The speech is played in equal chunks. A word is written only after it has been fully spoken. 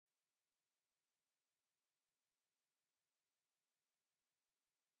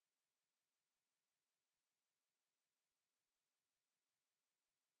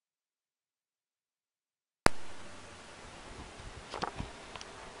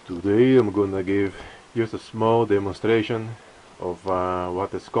Today I'm gonna give just a small demonstration of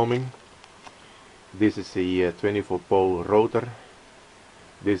what is coming. This is a 24 pole rotor.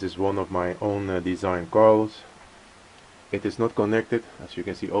 This is one of my own design coils. It is not connected, as you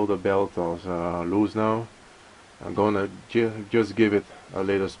can see all the belts are loose now. I'm gonna just give it a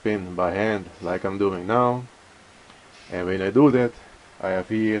little spin by hand like I'm doing now, and when I do that I have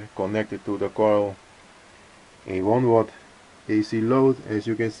here connected to the coil a 1 watt AC load. As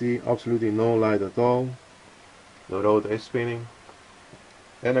you can see, absolutely no light at all. The rotor is spinning.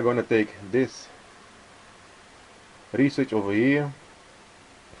 Then I'm gonna take this research over here,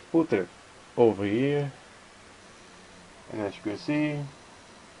 put it over here, and as you can see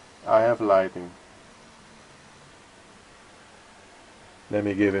I have lighting. Let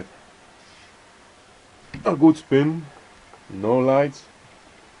me give it a good spin. No lights.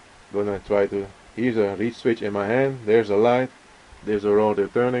 Gonna try to, here's a reed switch in my hand, there's a light, there's a rotor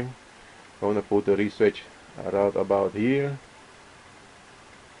turning. Gonna put the reed switch around about here.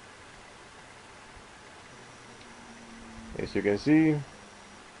 As you can see,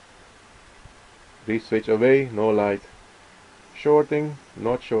 reed switch away, no light. Shorting,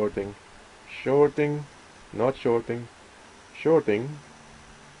 not shorting, shorting, not shorting, shorting,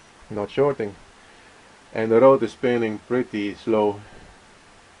 not shorting, and the rotor is spinning pretty slow.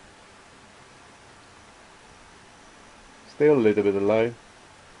 Still a little bit of light.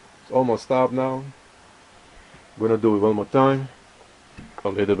 It's almost stopped now. Gonna do it one more time. A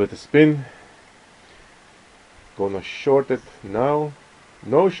little bit of spin. Gonna short it now.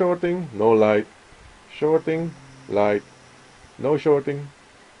 No shorting, no light. Shorting, light. No shorting.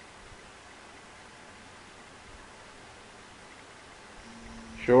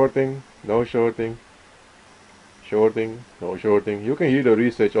 Shorting, no shorting. Shorting, no shorting. You can hear the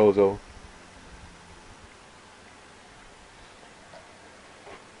research also.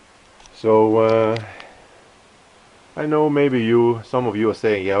 So I know maybe some of you are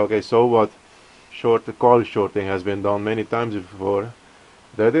saying, yeah, okay, so what? Coil shorting has been done many times before.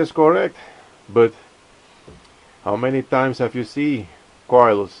 That is correct, but how many times have you seen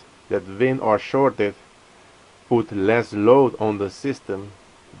coils that when are shorted put less load on the system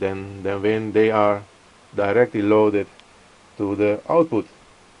than when they are directly loaded to the output?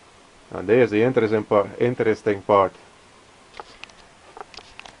 And there's the interesting part.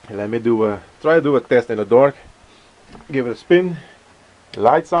 Let me try to do a test in the dark. Give it a spin.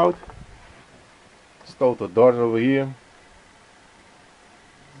 Lights out. Start the doors over here.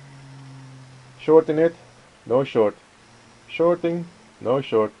 Shorten it. No short. Shorting. No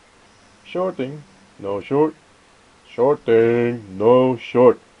short. Shorting. No short. Shorting. No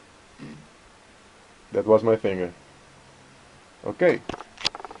short. That was my finger. Okay.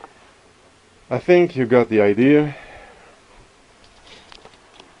 I think you got the idea.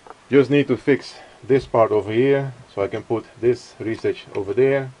 Just need to fix this part over here so I can put this research over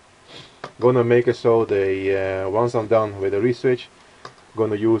there. Gonna make it so that once I'm done with the research,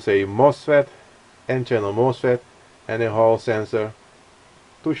 gonna use a MOSFET, N-channel MOSFET, and a Hall sensor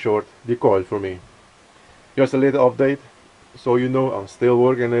to short the coil for me. Just a little update so you know I'm still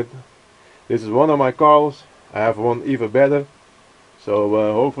working it. This is one of my coils. I have one even better, so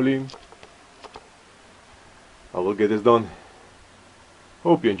hopefully I will get this done.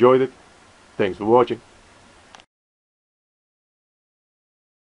 Hope you enjoyed it. Thanks for watching.